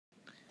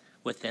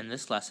Within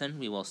this lesson,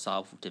 we will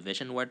solve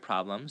division word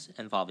problems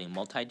involving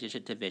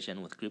multi-digit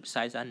division with group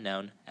size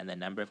unknown and the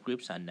number of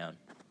groups unknown.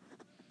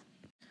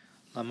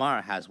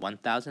 Lamar has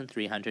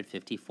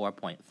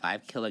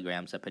 1,354.5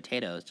 kilograms of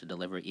potatoes to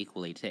deliver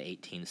equally to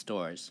 18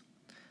 stores.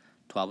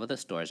 12 of the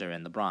stores are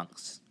in the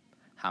Bronx.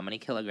 How many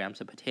kilograms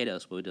of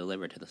potatoes will we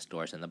deliver to the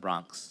stores in the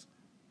Bronx?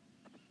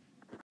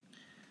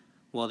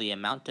 Will the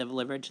amount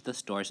delivered to the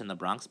stores in the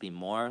Bronx be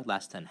more or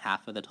less than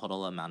half of the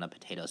total amount of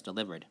potatoes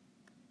delivered?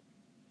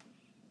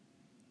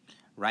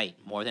 Right,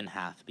 more than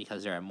half,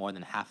 because there are more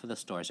than half of the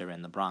stores are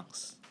in the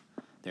Bronx.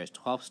 There's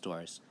 12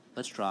 stores.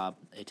 Let's draw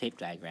a tape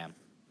diagram.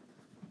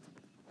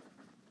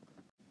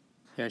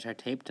 Here's our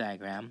tape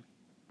diagram,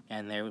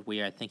 and there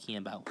we are thinking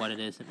about what it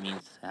is it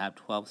means to have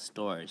 12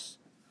 stores.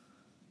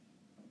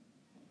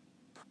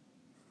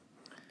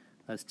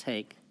 Let's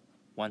take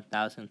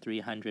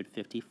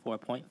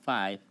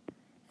 1,354.5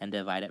 and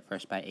divide it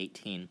first by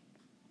 18.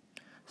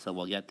 So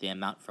we'll get the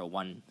amount for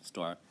one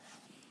store.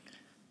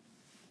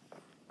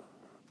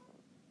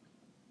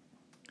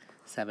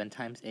 7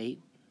 times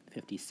 8,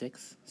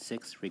 56,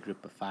 6,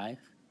 regroup of 5.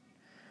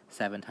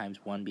 7 times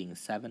 1 being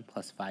 7,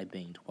 plus 5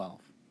 being 12.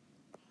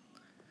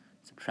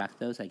 Subtract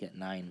those, I get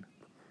 9.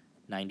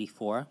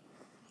 94,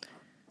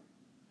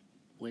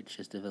 which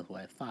is divisible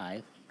by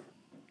 5.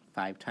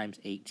 5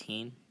 times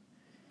 18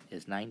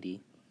 is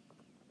 90.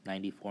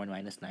 94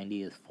 minus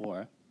 90 is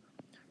 4.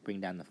 Bring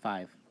down the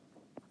 5.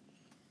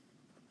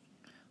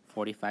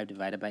 45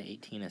 divided by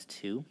 18 is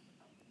 2,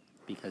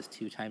 because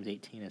 2 times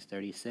 18 is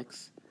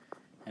 36.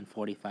 And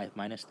 45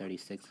 minus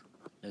 36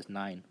 is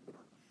 9.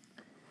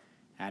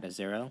 Add a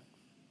 0,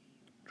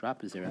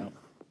 drop a 0,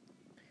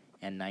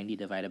 and 90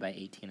 divided by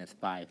 18 is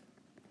 5.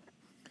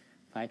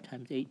 5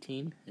 times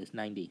 18 is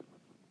 90.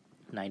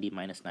 90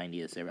 minus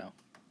 90 is 0.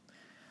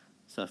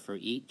 So for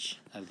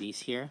each of these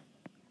here,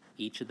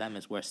 each of them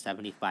is worth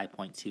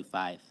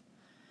 75.25.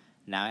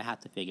 Now I have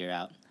to figure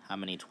out how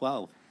many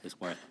 12 is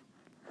worth.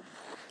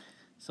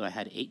 So I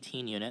had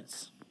 18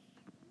 units,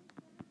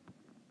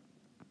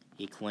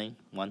 equaling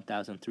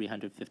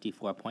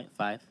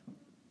 1,354.5.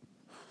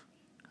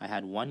 I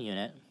had 1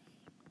 unit,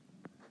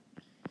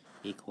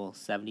 equals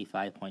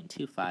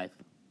 75.25,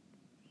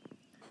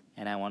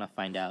 and I want to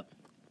find out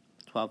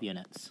 12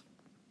 units,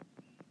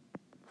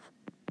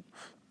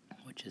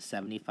 which is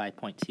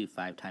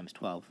 75.25 times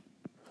 12.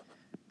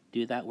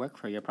 Do that work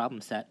for your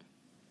problem set.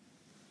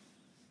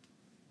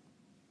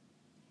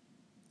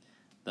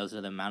 Those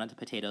are the amount of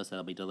potatoes that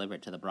will be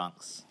delivered to the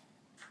Bronx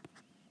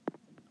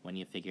when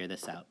you figure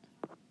this out.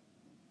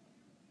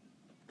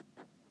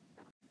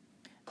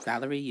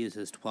 Valerie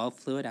uses 12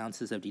 fluid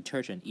ounces of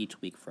detergent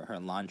each week for her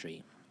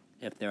laundry.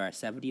 If there are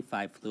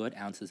 75 fluid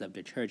ounces of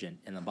detergent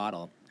in the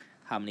bottle,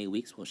 how many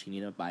weeks will she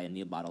need to buy a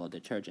new bottle of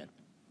detergent?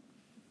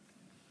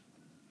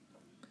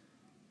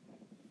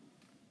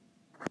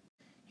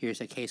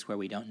 Here's a case where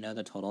we don't know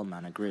the total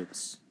amount of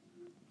groups.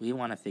 We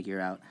want to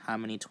figure out how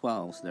many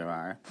 12s there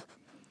are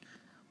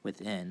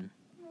within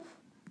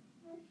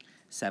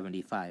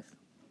 75.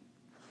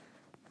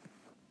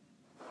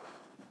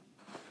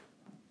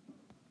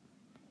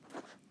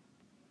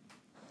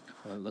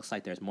 Well, it looks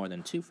like there's more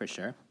than 2 for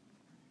sure,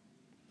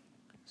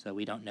 so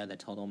we don't know the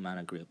total amount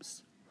of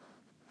groups.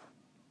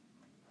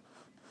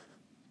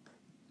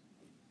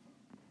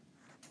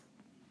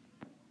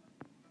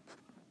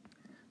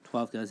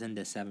 Twelve goes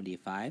into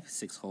 75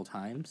 6 whole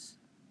times.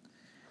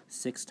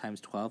 6 times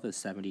 12 is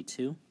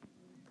 72.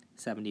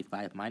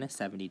 75 minus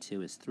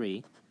 72 is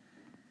 3.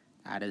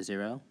 Add a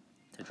 0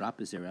 to drop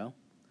a 0.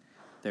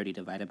 30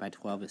 divided by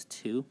 12 is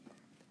 2,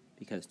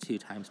 because 2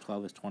 times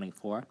 12 is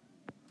 24.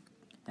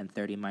 And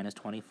 30 minus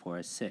 24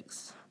 is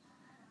 6.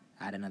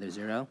 Add another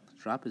 0,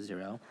 drop a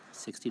 0.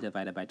 60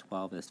 divided by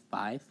 12 is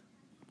 5.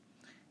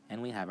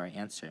 And we have our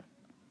answer.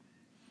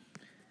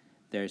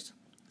 There's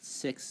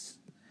 6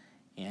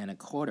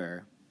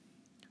 1/4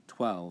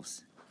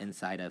 12s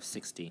inside of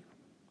 60.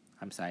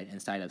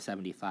 Inside of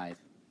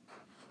 75.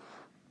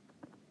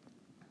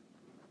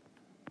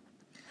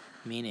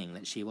 Meaning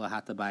that she will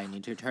have to buy new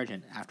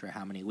detergent after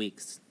how many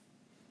weeks?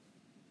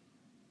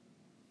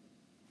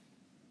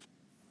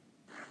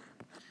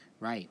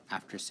 Right,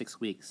 after 6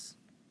 weeks.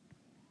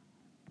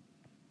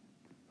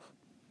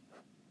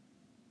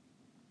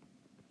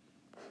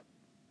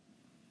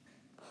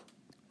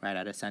 Write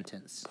out a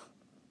sentence.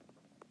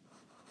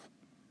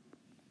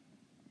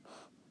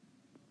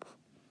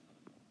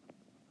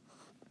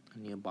 A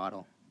new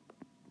bottle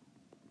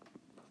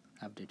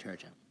of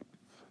detergent.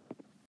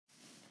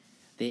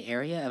 The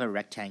area of a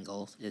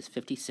rectangle is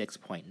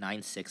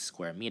 56.96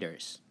 square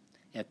meters.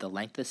 If the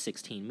length is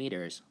 16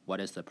 meters,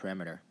 what is the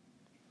perimeter?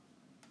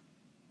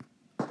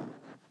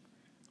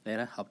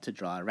 It'll help to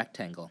draw a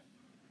rectangle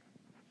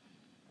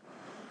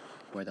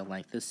where the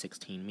length is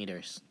 16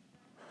 meters.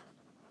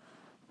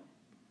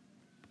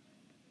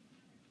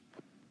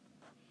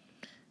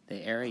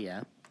 The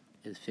area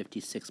is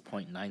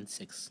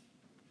 56.96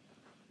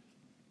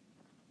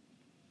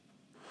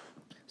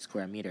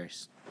 square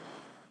meters.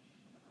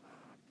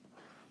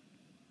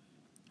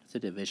 It's a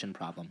division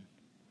problem.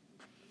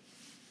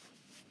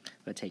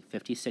 But take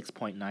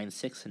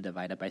 56.96 and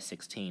divide it by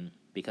 16,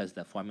 because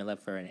the formula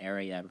for an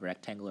area of a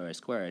rectangle or a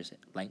square is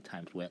length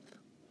times width.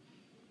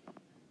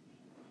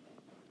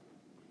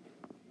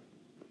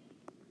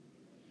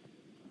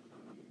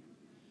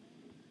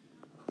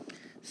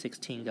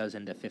 Sixteen goes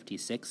into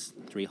 56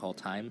 3 whole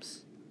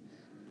times.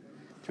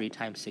 3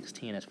 times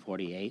 16 is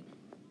 48,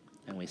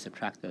 and we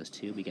subtract those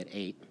two, we get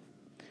 8.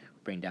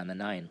 Bring down the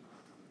 9.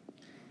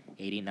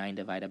 89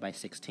 divided by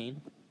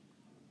 16, I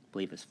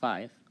believe is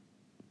 5.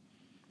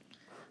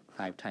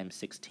 5 times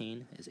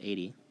 16 is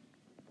 80.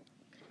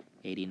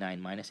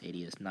 89 minus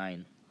 80 is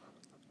 9.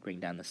 Bring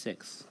down the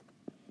 6.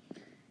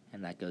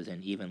 And that goes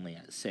in evenly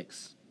at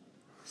 6.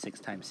 6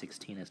 times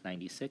 16 is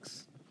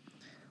 96.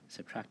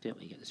 Subtract it,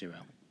 we get 0.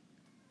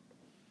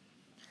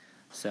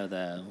 So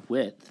the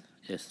width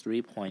is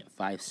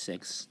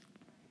 3.56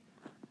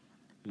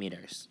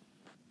 meters.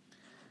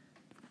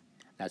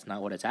 That's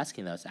not what it's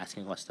asking, though. It's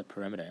asking what's the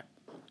perimeter.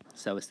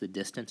 So it's the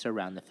distance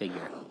around the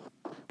figure.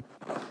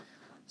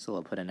 So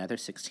we'll put another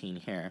 16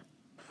 here.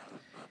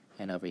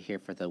 And over here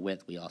for the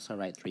width, we also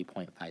write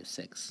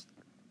 3.56.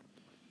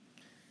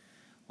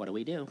 What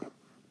do?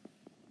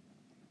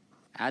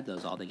 Add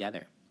those all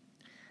together.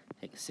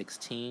 Take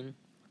 16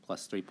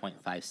 plus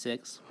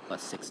 3.56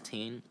 plus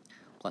 16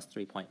 plus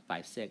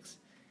 3.56,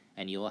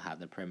 and you will have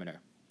the perimeter.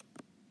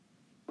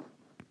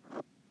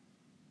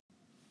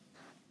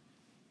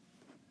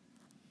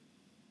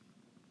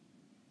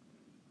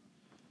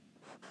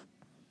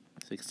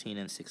 Sixteen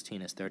and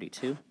 16 is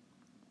 32.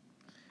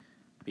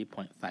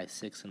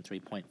 3.56 and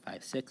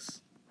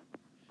 3.56.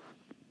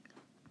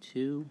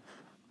 2,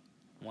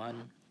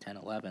 1, 10,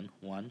 11,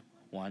 1,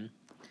 1,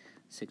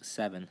 6,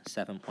 7,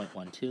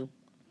 7.12.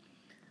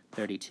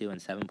 32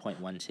 and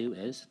 7.12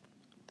 is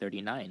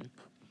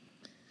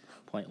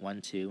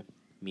 39.12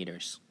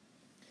 meters.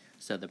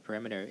 So the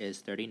perimeter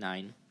is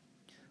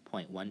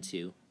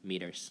 39.12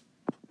 meters.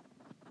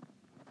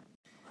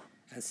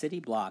 A city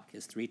block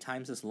is 3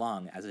 times as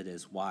long as it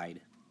is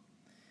wide.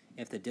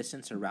 If the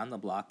distance around the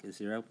block is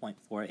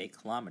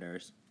 0.48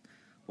 kilometers,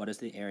 what is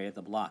the area of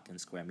the block in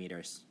square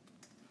meters?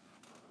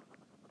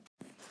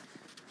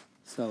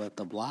 So if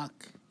the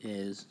block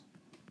is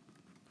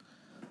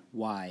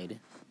wide,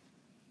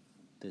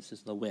 this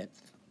is the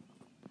width,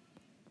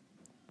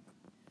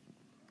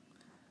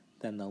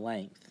 then the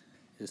length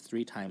is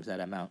 3 times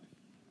that amount.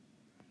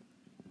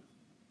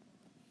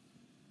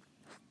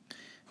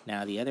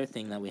 Now the other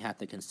thing that we have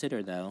to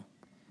consider, though,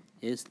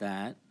 is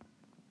that,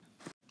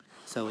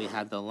 so we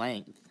have the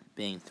length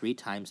being 3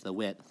 times the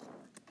width.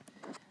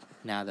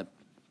 Now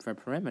for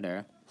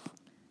perimeter,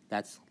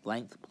 that's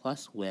length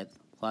plus width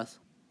plus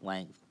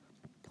length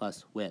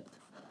plus width.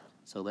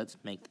 So let's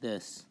make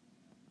this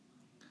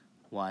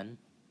 1,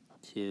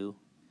 2,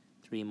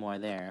 3 more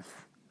there,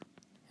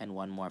 and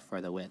 1 more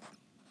for the width.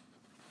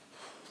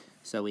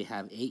 So we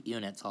have 8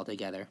 units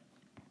altogether,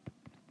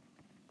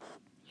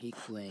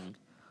 equaling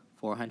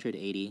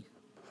 480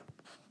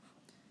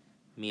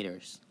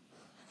 meters.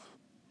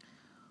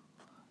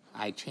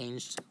 I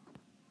changed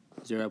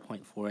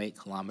 0.48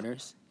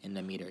 kilometers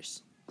into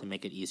meters to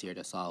make it easier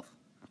to solve.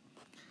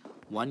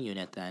 1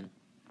 unit, then,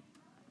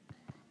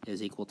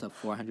 is equal to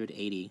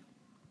 480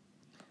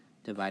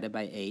 divided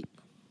by 8,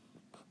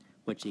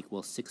 which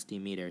equals 60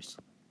 meters.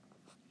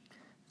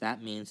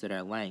 That means that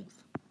our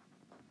length,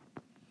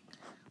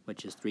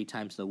 which is 3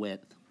 times the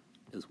width,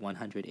 is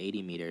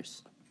 180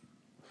 meters.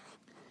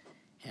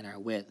 And our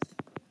width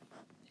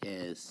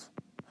is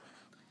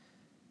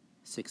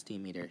 60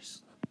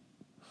 meters.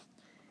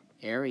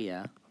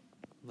 Area,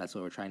 that's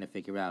what we're trying to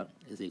figure out,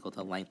 is equal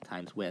to length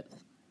times width.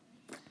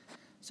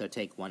 So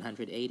take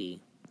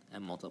 180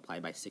 and multiply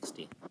by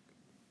 60.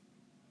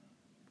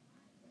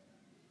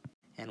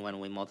 And when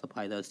we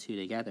multiply those two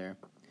together,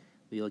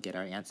 we will get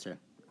our answer.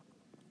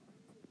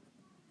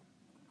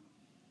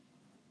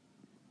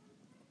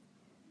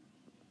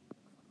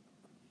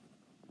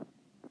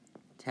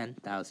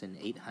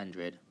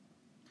 (10,800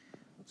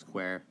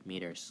 square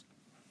meters).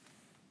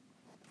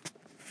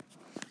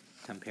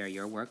 Compare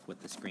your work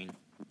with the screen.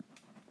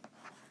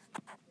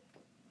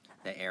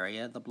 The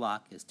area of the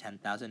block is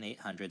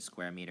 10,800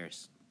 square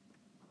meters.